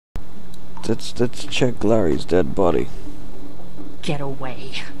let's check Larry's dead body. Get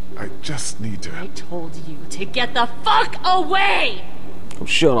away. I just need to... I told you to get the fuck away! Oh,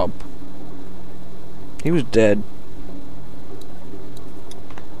 shut up. He was dead.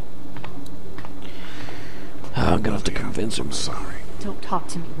 I'm gonna have to convince him. I'm sorry. Don't talk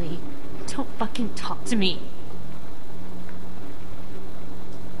to me, Lee. Don't fucking talk to me.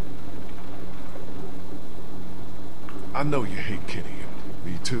 I know you hate Kenny, and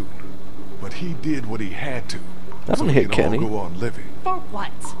me too. But he did what he had to. I don't hate Kenny. All go on living. For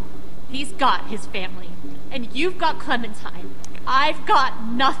what? He's got his family. And you've got Clementine. I've got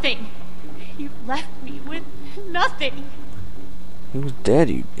nothing. You've left me with nothing. He was dead,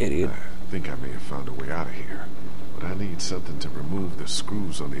 you idiot. I think I may have found a way out of here. But I need something to remove the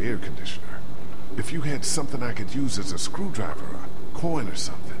screws on the air conditioner. If you had something I could use as a screwdriver, a coin or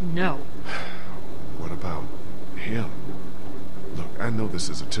something. No. What about him? Look, I know this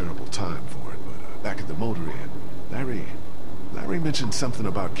is a terrible time for it, but back at the motor inn, Larry mentioned something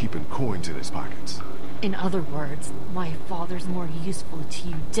about keeping coins in his pockets. In other words, my father's more useful to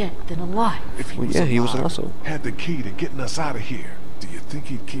you dead than alive. If he was he was alive, also had the key to getting us out of here, do you think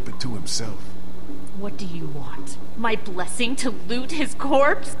he'd keep it to himself? What do you want? My blessing to loot his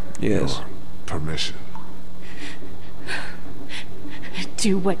corpse? Yes. Your permission.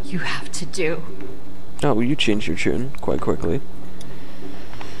 Do what you have to do. Oh, well, you changed your tune quite quickly.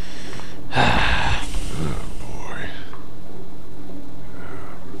 Oh, boy.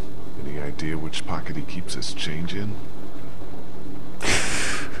 Any idea which pocket he keeps his change in? You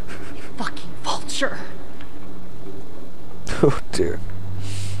fucking vulture. Oh, dear.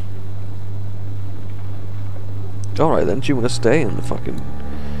 Alright then, do you want to stay in the fucking...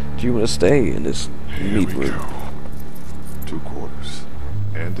 Do you want to stay in this meat room? Go. 2 quarters.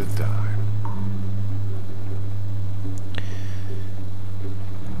 And a dime.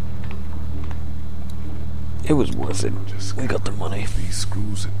 It was worth it. We got the money. These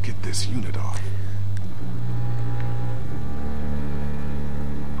screws and get this unit off.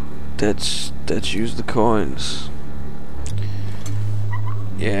 Let's use the coins.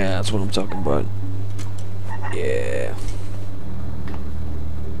 Yeah, that's what I'm talking about. Yeah.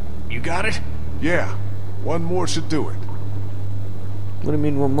 You got it? Yeah. 1 more should do it. What do you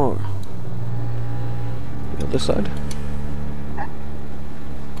mean 1 more? The other side?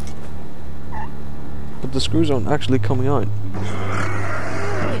 But the screws aren't actually coming out.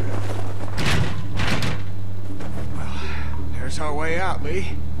 Well, there's our way out,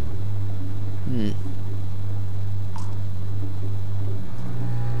 Lee.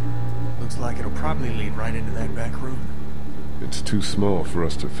 Looks like it'll probably lead right into that back room. It's too small for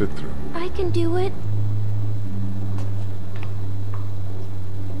us to fit through. I can do it.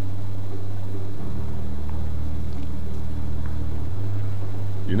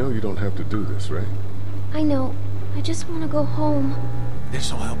 You know you don't have to do this, right? I know. I just want to go home.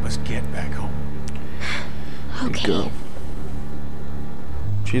 This'll help us get back home. Good Okay. girl.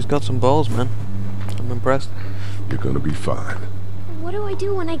 She's got some balls, man. I'm impressed. You're gonna be fine. What do I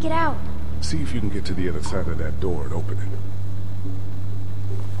do when I get out? See if you can get to the other side of that door and open it.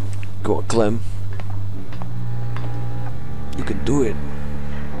 Go on, Clem. You can do it.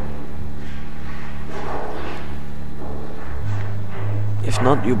 If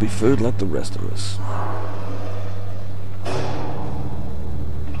not, you'll be food like the rest of us.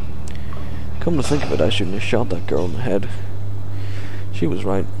 Come to think of it, I shouldn't have shot that girl in the head. She was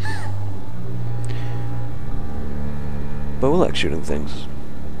right. But we like shooting things.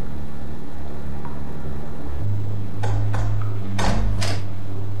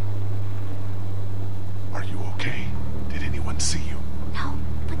 Are you okay? Did anyone see you? No,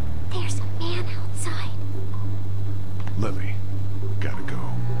 but there's a man outside. Lily, we gotta go.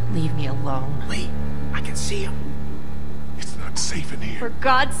 Leave me alone. Lee, I can see him. It's not safe in here. For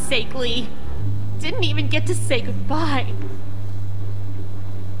God's sake, Lee. Didn't even get to say goodbye.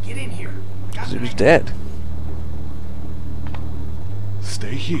 Get in here. Because he was dead.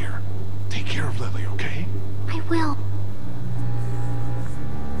 Stay here. Take care of Lily, okay? I will.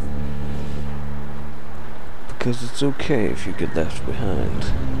 Because it's okay if you get left behind.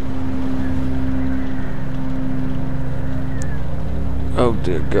 Oh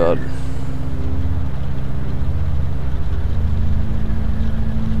dear God.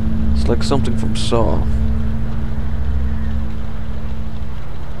 It's like something from Saw.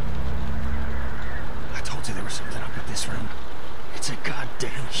 I told you there was something up in this room. It's a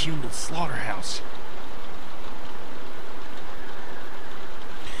goddamn human slaughterhouse.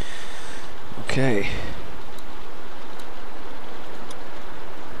 Okay.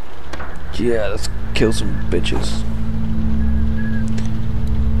 Yeah, let's kill some bitches.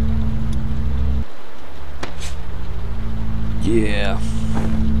 Yeah.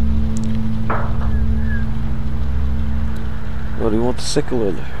 Well, do you want the sickle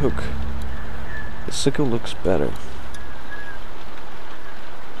or the hook? The sickle looks better.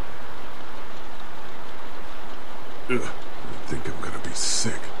 Ugh, I think I'm gonna be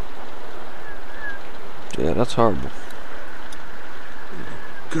sick. Yeah, that's horrible.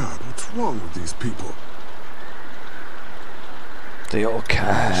 God, what's wrong with these people? They all Should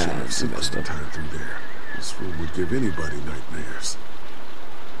have kinds some messed up. time through there. This room would give anybody nightmares.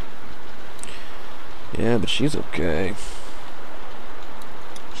 Yeah, but she's okay.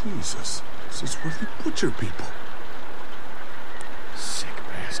 Jesus, this is where they butcher people. Sick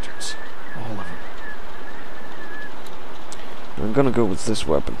bastards. All of them. I'm gonna go with this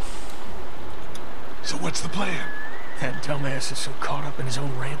weapon. So what's the plan? That dumbass is so caught up in his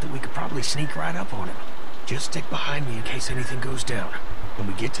own rant that we could probably sneak right up on him. Just stick behind me in case anything goes down. When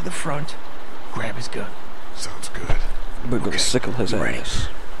we get to the front, grab his gun. Sounds good. We're gonna sickle his ready. ass.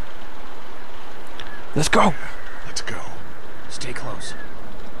 Let's go! Let's go. Stay close.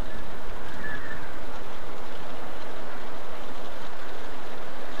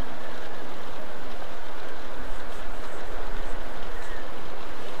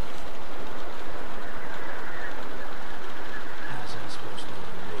 How's that supposed to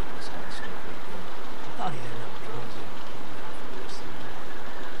relate this kind of stuff? I thought he had enough drugs in him for this thing.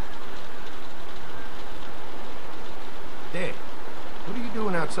 Dad, what are you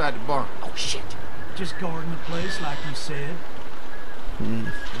doing outside the barn? Oh shit! Just guarding the place like you said. We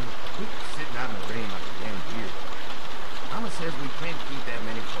keep sitting out in the rain like a damn deer. Mama says we can't keep that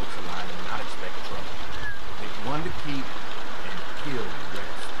many folks alive and not expect trouble. Pick one to keep and kill the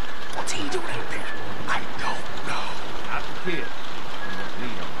rest. What's he doing out there? I don't know. Not the kid. We must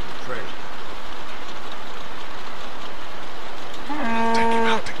lead on the trail. Take him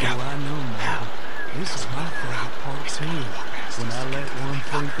out Well, together. I know now. This is my favorite part too. When I let one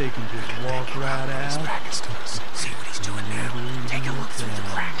think they can just walk right His out. back is to us. See what he's doing now. Take a look through the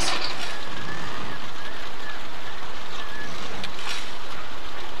cracks.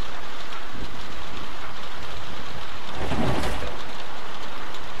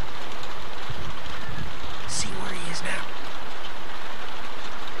 See where he is now.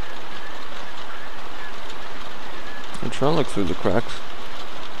 I'm trying to look through the cracks.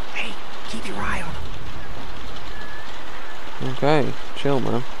 Hey, keep your eye on him. Okay, chill,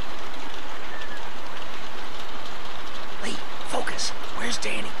 man. Lee, focus. Where's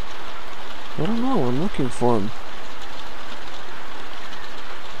Danny? I don't know, I'm looking for him.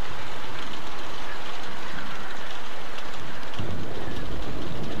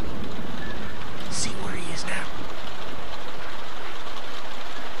 See where he is now.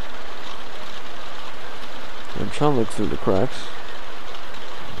 I'm trying to look through the cracks.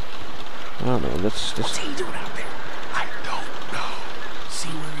 I don't know, What's let's he doing out there? I don't know. See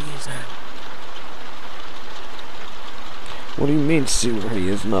where he is now. What do you mean, see where he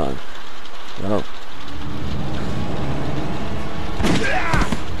is now? Oh.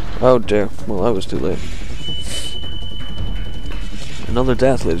 Oh dear. Well, that was too late. Another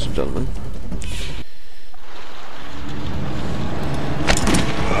death, ladies and gentlemen.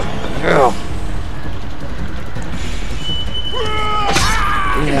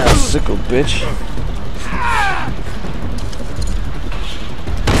 Yeah, sickle bitch.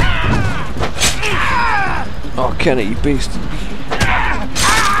 Oh, Kenny, you beast.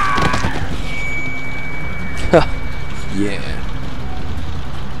 Yeah.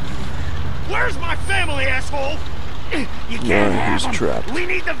 Where's my family, asshole? You can't Yeah, have he's them. trapped. We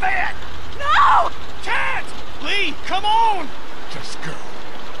need the vet. No! Can't! Lee, come on! Just go.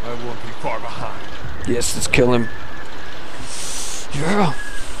 I won't be far behind. Yes, let's kill him. Yeah.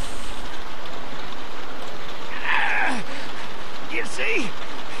 You see?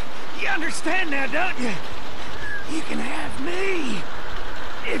 You understand now, don't you? You can have me.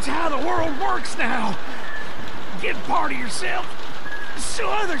 It's how the world works now. Give part of yourself so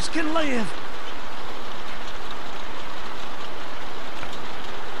others can live.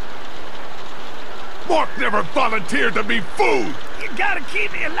 Mark never volunteered to be food! You gotta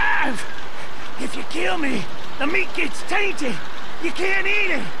keep me alive. If you kill me, the meat gets tainted. You can't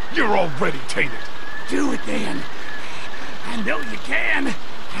eat it. You're already tainted. Do it then. I know you can.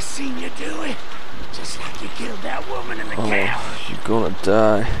 I seen you do it. Just like you killed that woman in the cow. Oh, you're gonna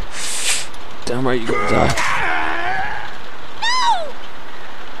die. Damn right, you're gonna die. No!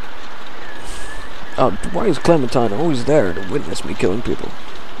 Oh, why is Clementine always there to witness me killing people?